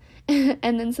is.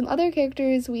 And then some other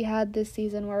characters we had this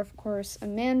season were, of course,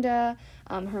 Amanda.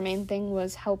 Her main thing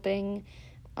was helping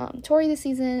Tori this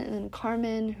season, and then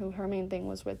Carmen, who her main thing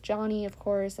was with Johnny, of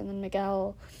course, and then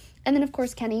Miguel. And then, of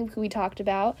course, Kenny, who we talked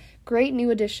about. Great new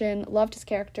addition. Loved his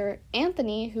character.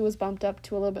 Anthony, who was bumped up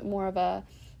to a little bit more of a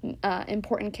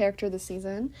important character this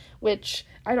season, which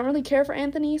I don't really care for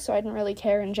Anthony, so I didn't really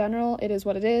care in general. It is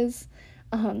what it is.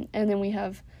 And then we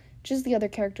have just the other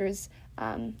characters,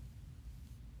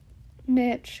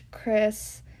 Mitch,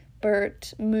 Chris,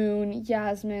 Bert, Moon,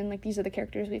 Yasmin. These are the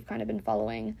characters we've kind of been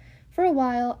following for a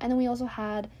while. And then we also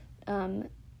had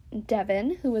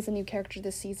Devin, who was a new character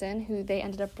this season, who they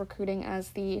ended up recruiting as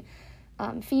the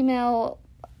female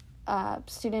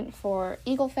student for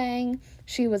Eagle Fang.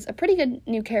 She was a pretty good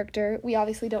new character. We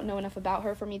obviously don't know enough about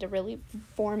her for me to really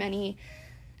form any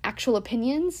actual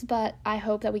opinions, but I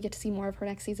hope that we get to see more of her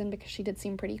next season because she did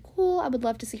seem pretty cool. I would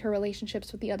love to see her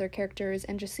relationships with the other characters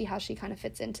and just see how she kind of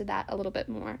fits into that a little bit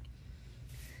more.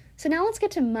 So now let's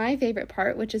get to my favorite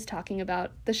part, which is talking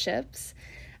about the ships.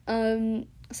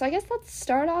 So I guess let's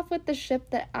start off with the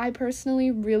ship that I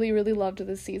personally really, really loved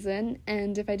this season,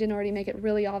 and if I didn't already make it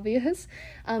really obvious,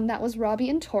 that was Robbie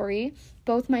and Tori,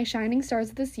 both my shining stars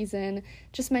of the season,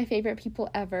 just my favorite people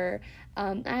ever.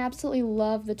 I absolutely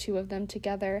love the two of them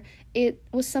together. It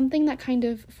was something that kind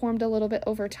of formed a little bit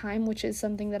over time, which is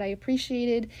something that I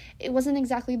appreciated. It wasn't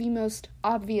exactly the most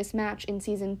obvious match in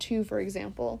season 2, for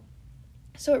example.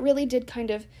 So it really did kind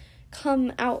of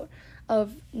come out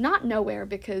of not nowhere,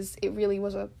 because it really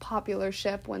was a popular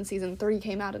ship when season 3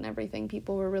 came out and everything.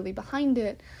 People were really behind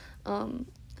it.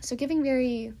 So giving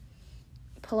very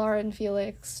Pilar and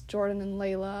Felix, Jordan and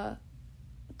Layla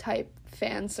type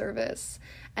fan service,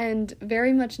 and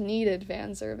very much needed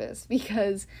fan service,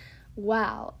 because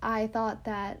wow, I thought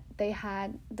that they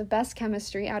had the best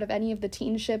chemistry out of any of the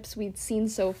teen ships we'd seen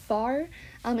so far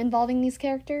involving these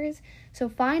characters. So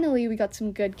finally we got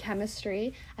some good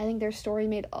chemistry. I think their story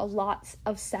made a lot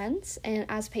of sense, and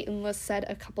as Peyton List said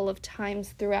a couple of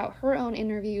times throughout her own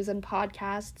interviews and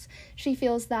podcasts, she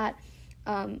feels that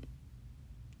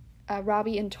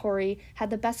Robbie and Tori had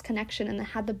the best connection and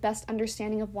had the best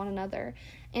understanding of one another.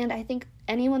 And I think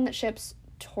anyone that ships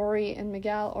Tori and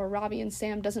Miguel or Robbie and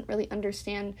Sam doesn't really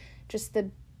understand just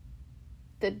the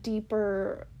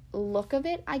deeper look of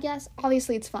it, I guess.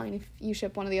 Obviously, it's fine if you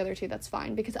ship one of the other two, that's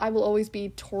fine, because I will always be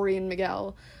Tori and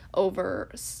Miguel over,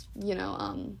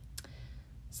 Sam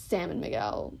and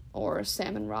Miguel or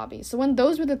Sam and Robbie. So when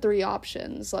those were the three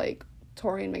options,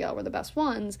 Tori and Miguel were the best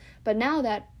ones, but now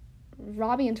that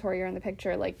Robbie and Tori are in the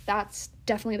picture, that's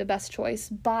definitely the best choice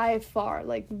by far,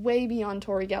 way beyond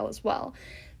Tori Gell as well,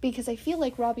 because I feel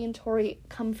like Robbie and Tori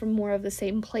come from more of the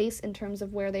same place in terms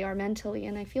of where they are mentally,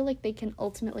 and I feel like they can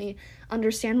ultimately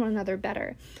understand one another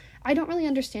better. I don't really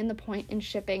understand the point in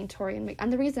shipping Tori and Miguel,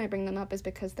 and the reason I bring them up is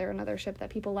because they're another ship that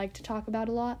people like to talk about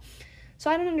a lot. So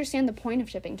I don't understand the point of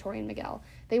shipping Tori and Miguel.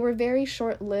 They were very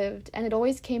short-lived, and it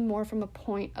always came more from a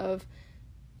point of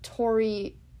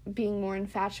Tori being more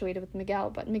infatuated with Miguel,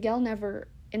 but Miguel never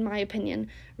in my opinion,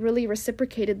 really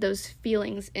reciprocated those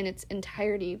feelings in its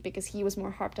entirety because he was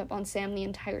more harped up on Sam the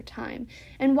entire time.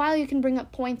 And while you can bring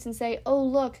up points and say, oh,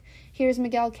 look, here's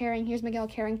Miguel caring,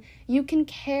 you can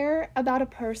care about a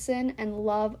person and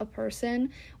love a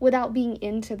person without being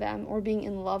into them or being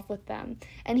in love with them.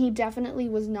 And he definitely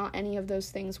was not any of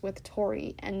those things with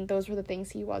Tori, and those were the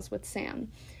things he was with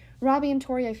Sam. Robbie and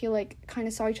Tori, I feel like, kind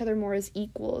of saw each other more as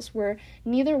equals, where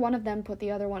neither one of them put the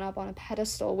other one up on a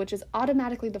pedestal, which is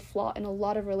automatically the flaw in a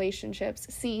lot of relationships.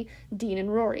 See Dean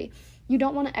and Rory. You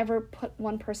don't want to ever put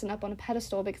one person up on a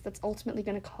pedestal because that's ultimately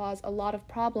going to cause a lot of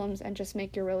problems and just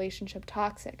make your relationship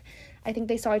toxic. I think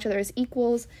they saw each other as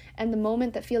equals, and the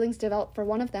moment that feelings developed for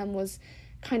one of them was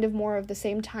kind of more of the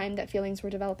same time that feelings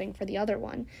were developing for the other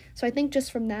one. So I think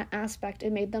just from that aspect,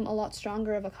 it made them a lot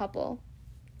stronger of a couple.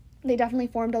 They definitely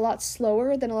formed a lot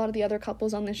slower than a lot of the other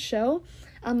couples on this show,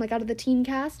 like out of the teen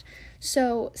cast.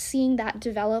 So seeing that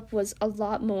develop was a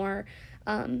lot more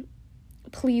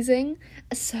pleasing.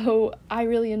 So I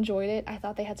really enjoyed it. I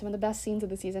thought they had some of the best scenes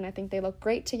of the season. I think they looked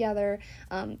great together.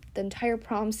 The entire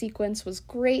prom sequence was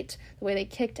great. The way they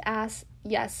kicked ass,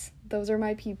 yes, those are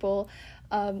my people.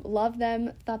 Love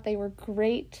them. Thought they were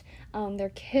great. Their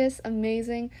kiss,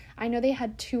 amazing. I know they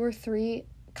had 2 or 3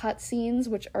 cut scenes,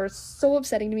 which are so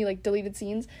upsetting to me, like deleted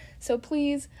scenes. So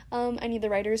please, I need the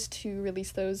writers to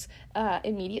release those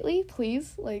immediately,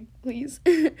 please.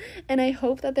 And I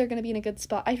hope that they're going to be in a good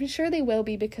spot. I'm sure they will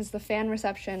be, because the fan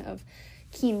reception of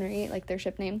Keenry, like their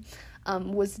ship name,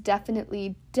 was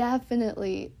definitely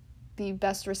the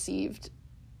best received,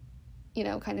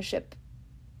 kind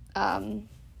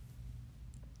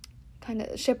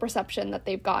of ship reception that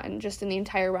they've gotten just in the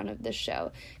entire run of this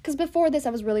show. Because before this,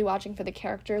 I was really watching for the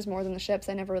characters more than the ships.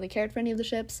 I never really cared for any of the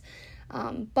ships.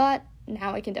 But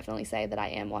now I can definitely say that I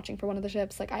am watching for one of the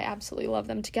ships. Like, I absolutely love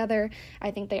them together. I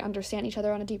think they understand each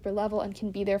other on a deeper level and can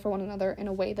be there for one another in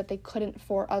a way that they couldn't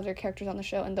for other characters on the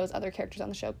show, and those other characters on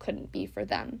the show couldn't be for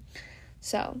them.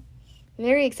 So,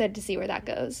 very excited to see where that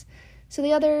goes. So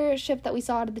the other ship that we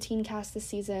saw out of the teen cast this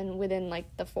season, within,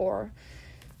 the 4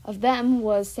 of them,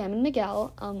 was Sam and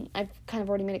Miguel. I've kind of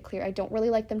already made it clear I don't really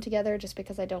like them together, just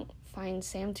because I don't find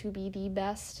Sam to be the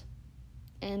best,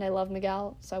 and I love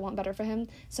Miguel, so I want better for him.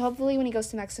 So hopefully when he goes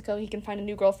to Mexico, he can find a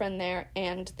new girlfriend there,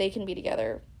 and they can be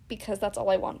together, because that's all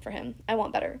I want for him. I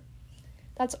want better.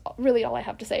 That's really all I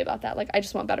have to say about that. I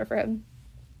just want better for him.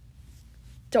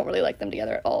 Don't really like them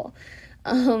together at all.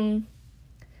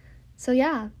 So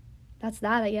yeah, that's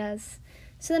that, I guess.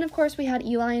 So then, of course, we had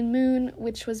Eli and Moon,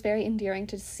 which was very endearing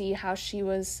to see how she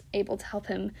was able to help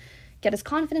him get his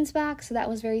confidence back, so that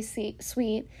was very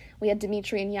sweet. We had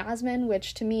Dimitri and Yasmin,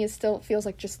 which to me still feels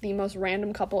like just the most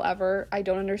random couple ever. I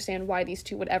don't understand why these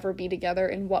two would ever be together,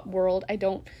 in what world. I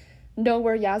don't know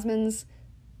where Yasmin's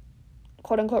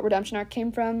quote-unquote redemption arc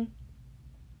came from.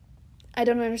 I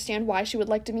don't understand why she would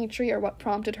like Dimitri or what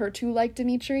prompted her to like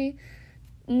Dimitri.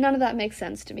 None of that makes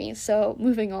sense to me, so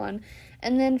moving on.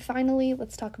 And then finally,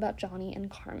 let's talk about Johnny and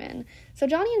Carmen. So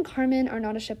Johnny and Carmen are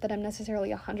not a ship that I'm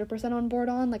necessarily 100% on board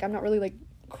on. I'm not really,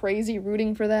 crazy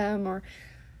rooting for them or,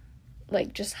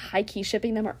 just high-key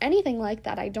shipping them or anything like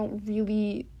that. I don't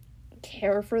really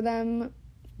care for them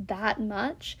that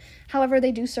much. However,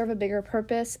 they do serve a bigger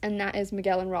purpose, and that is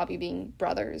Miguel and Robbie being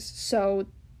brothers. So,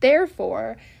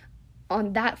 therefore,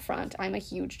 on that front, I'm a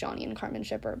huge Johnny and Carmen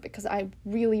shipper, because I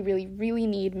really, really, really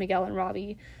need Miguel and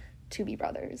Robbie to be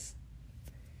brothers.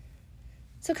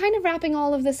 So kind of wrapping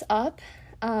all of this up,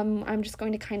 I'm just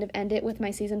going to kind of end it with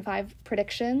my season 5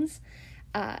 predictions,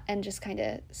 and just kind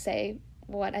of say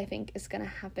what I think is going to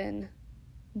happen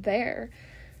there.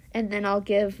 And then I'll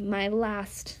give my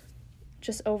last,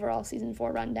 just overall season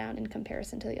 4 rundown in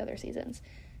comparison to the other seasons.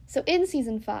 So in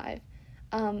season 5,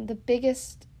 the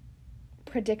biggest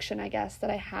prediction, I guess,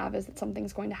 that I have is that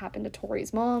something's going to happen to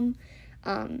Tori's mom.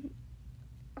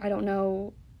 I don't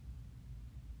know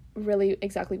really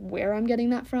exactly where I'm getting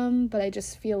that from, but I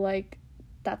just feel like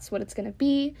that's what it's going to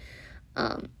be.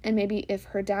 And maybe if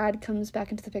her dad comes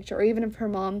back into the picture, or even if her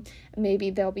mom, maybe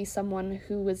there'll be someone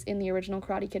who was in the original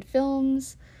Karate Kid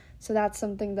films. So that's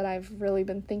something that I've really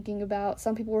been thinking about.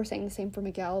 Some people were saying the same for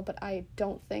Miguel, but I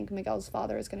don't think Miguel's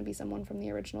father is going to be someone from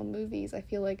the original movies. I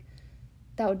feel like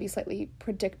that would be slightly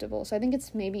predictable. So I think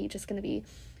it's maybe just going to be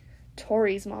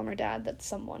Tori's mom or dad that's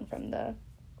someone from the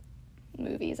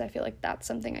movies. I feel like that's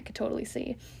something I could totally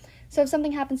see. So if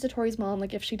something happens to Tori's mom,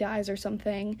 if she dies or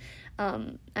something,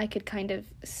 I could kind of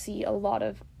see a lot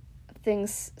of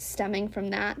things stemming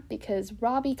from that, because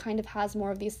Robbie kind of has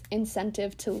more of this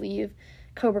incentive to leave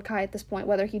Cobra Kai at this point.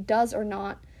 Whether he does or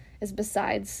not is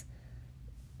besides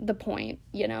the point,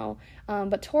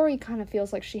 but Tori kind of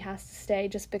feels like she has to stay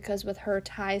just because with her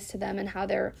ties to them and how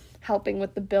they're helping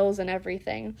with the bills and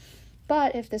everything.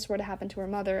 But if this were to happen to her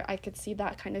mother, I could see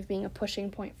that kind of being a pushing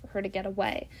point for her to get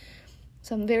away.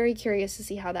 So I'm very curious to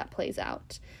see how that plays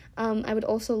out. I would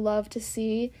also love to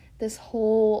see this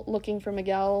whole looking for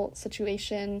Miguel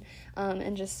situation,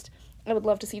 and just, I would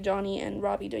love to see Johnny and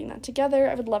Robbie doing that together.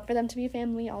 I would love for them to be a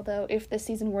family, although if this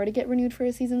season were to get renewed for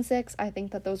a season 6, I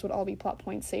think that those would all be plot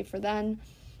points saved for then.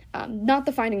 Not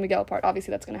the finding Miguel part,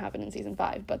 obviously that's going to happen in season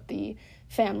 5, but the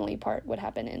family part would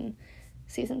happen in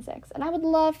season 6. And I would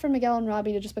love for Miguel and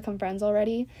Robbie to just become friends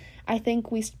already. I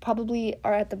think we probably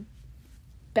are at the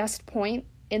best point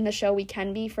in the show we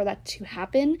can be for that to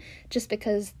happen, just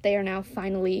because they are now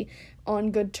finally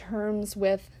on good terms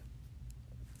with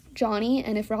Johnny,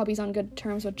 and if Robbie's on good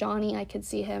terms with Johnny, I could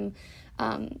see him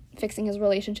fixing his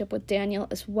relationship with Daniel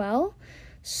as well.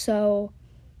 So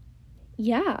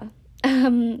yeah,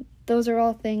 those are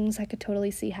all things I could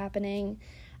totally see happening,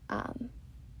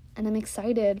 and I'm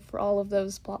excited for all of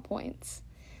those plot points.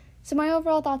 So my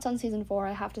overall thoughts on season 4,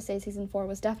 I have to say season 4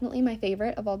 was definitely my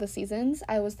favorite of all the seasons.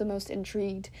 I was the most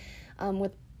intrigued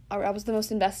I was the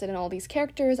most invested in all these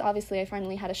characters. Obviously, I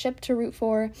finally had a ship to root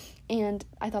for, and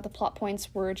I thought the plot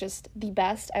points were just the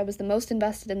best. I was the most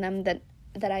invested in them that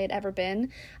I had ever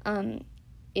been.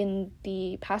 In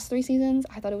the past 3 seasons,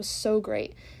 I thought it was so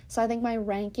great. So I think my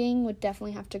ranking would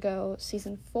definitely have to go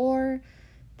season 4,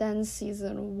 then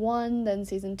season 1, then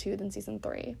season 2, then season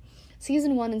 3.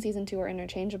 Season 1 and season 2 are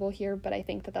interchangeable here, but I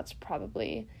think that that's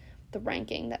probably the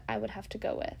ranking that I would have to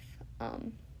go with.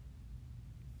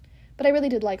 But I really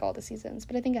did like all the seasons,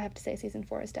 but I think I have to say season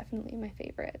 4 is definitely my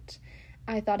favorite.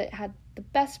 I thought it had the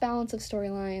best balance of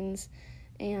storylines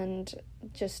and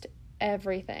just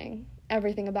everything.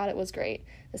 Everything about it was great.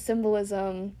 The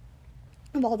symbolism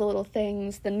of all the little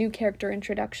things, the new character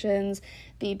introductions,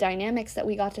 the dynamics that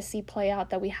we got to see play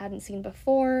out that we hadn't seen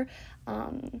before,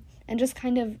 and just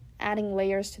kind of adding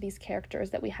layers to these characters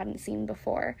that we hadn't seen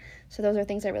before. So those are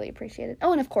things I really appreciated.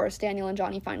 Oh, and of course, Daniel and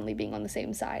Johnny finally being on the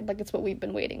same side. Like, it's what we've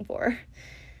been waiting for.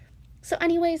 So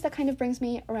anyways, that kind of brings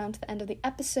me around to the end of the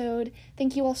episode.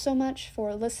 Thank you all so much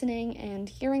for listening and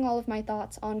hearing all of my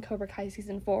thoughts on Cobra Kai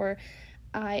Season 4.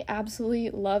 I absolutely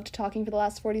loved talking for the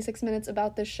last 46 minutes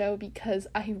about this show because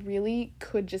I really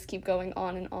could just keep going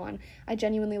on and on. I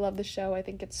genuinely love the show. I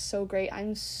think it's so great.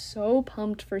 I'm so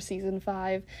pumped for Season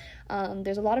 5.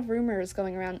 There's a lot of rumors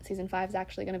going around that Season 5 is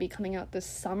actually going to be coming out this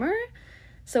summer.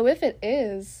 So if it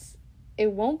is,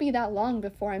 it won't be that long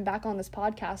before I'm back on this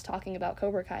podcast talking about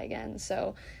Cobra Kai again.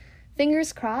 So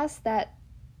fingers crossed that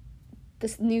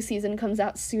this new season comes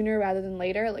out sooner rather than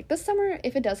later. Like this summer,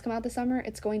 if it does come out this summer,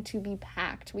 it's going to be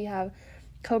packed. We have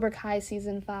Cobra Kai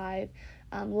Season 5,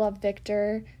 Love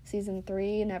Victor Season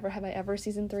 3, Never Have I Ever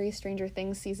Season 3, Stranger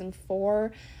Things Season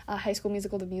 4, High School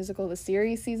Musical, the musical, the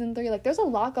series Season 3. Like there's a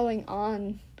lot going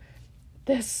on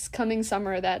this coming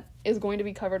summer that is going to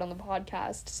be covered on the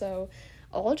podcast. So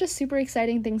all just super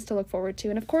exciting things to look forward to.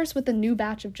 And of course, with the new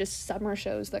batch of just summer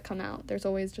shows that come out, there's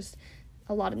always just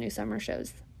a lot of new summer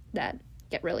shows that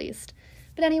get released.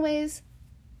 But anyways,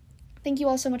 thank you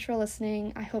all so much for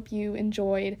listening. I hope you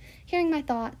enjoyed hearing my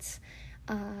thoughts.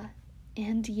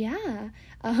 And yeah,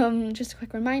 just a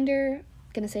quick reminder,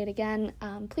 gonna say it again,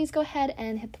 please go ahead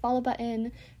and hit the follow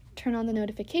button, turn on the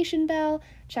notification bell,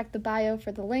 check the bio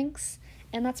for the links,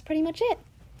 and that's pretty much it.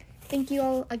 Thank you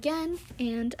all again,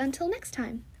 and until next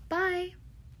time, bye!